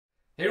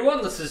Hey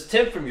everyone, this is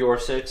Tim from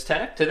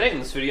YourSixTech. Today in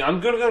this video,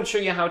 I'm going to show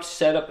you how to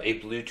set up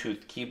a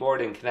Bluetooth keyboard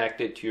and connect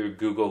it to your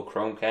Google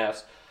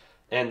Chromecast.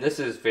 And this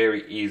is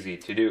very easy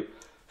to do.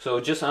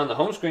 So just on the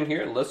home screen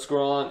here, let's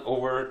scroll on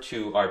over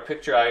to our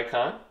picture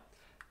icon.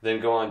 Then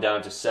go on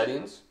down to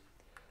Settings.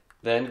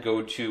 Then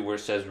go to where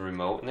it says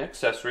Remote and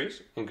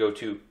Accessories. And go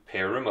to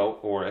Pair Remote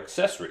or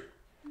Accessory.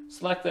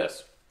 Select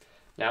this.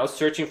 Now it's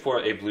searching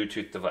for a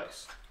Bluetooth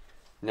device.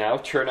 Now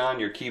turn on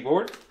your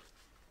keyboard.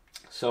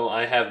 So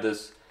I have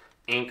this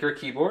Anchor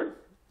keyboard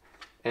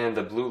and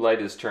the blue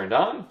light is turned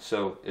on,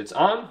 so it's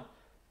on.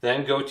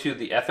 Then go to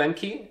the FN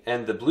key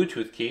and the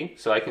Bluetooth key,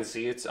 so I can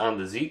see it's on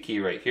the Z key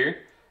right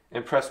here,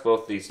 and press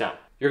both these down.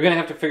 You're going to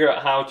have to figure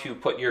out how to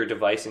put your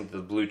device into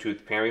the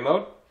Bluetooth pairing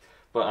mode,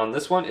 but on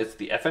this one it's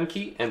the FN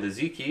key and the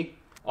Z key.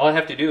 All I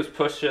have to do is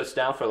push this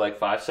down for like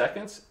 5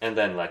 seconds and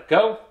then let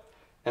go,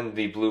 and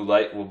the blue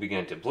light will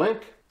begin to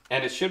blink,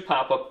 and it should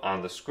pop up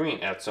on the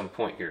screen at some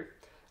point here.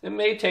 It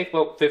may take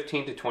about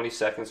 15 to 20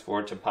 seconds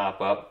for it to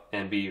pop up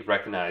and be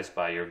recognized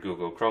by your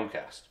Google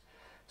Chromecast.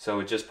 So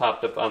it just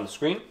popped up on the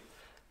screen.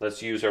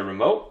 Let's use our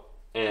remote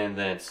and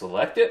then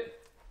select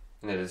it.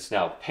 And it is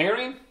now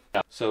pairing.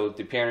 So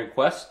the pairing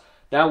request.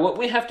 Now what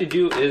we have to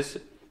do is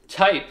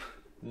type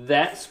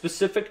that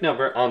specific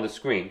number on the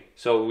screen.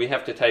 So we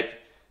have to type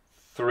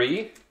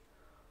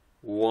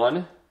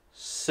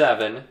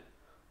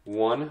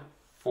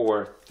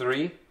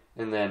 317143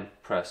 and then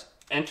press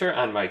enter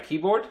on my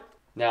keyboard.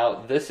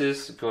 Now this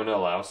is going to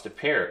allow us to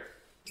pair.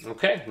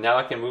 Okay, now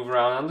I can move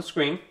around on the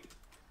screen.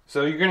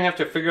 So you're going to have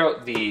to figure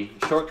out the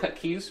shortcut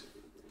keys.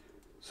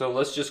 So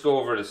let's just go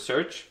over to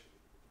search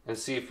and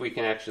see if we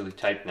can actually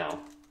type now.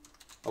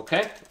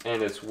 Okay,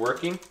 and it's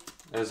working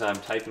as I'm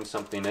typing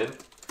something in.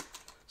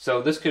 So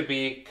this could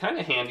be kind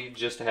of handy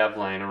just to have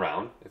lying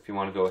around if you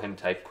want to go ahead and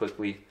type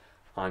quickly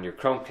on your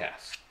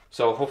Chromecast.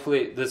 So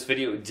hopefully this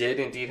video did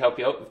indeed help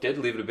you out. If it did,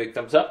 leave it a big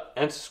thumbs up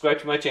and subscribe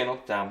to my channel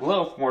down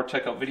below for more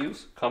tech out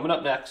videos coming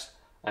up next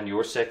on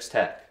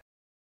YourSixTech.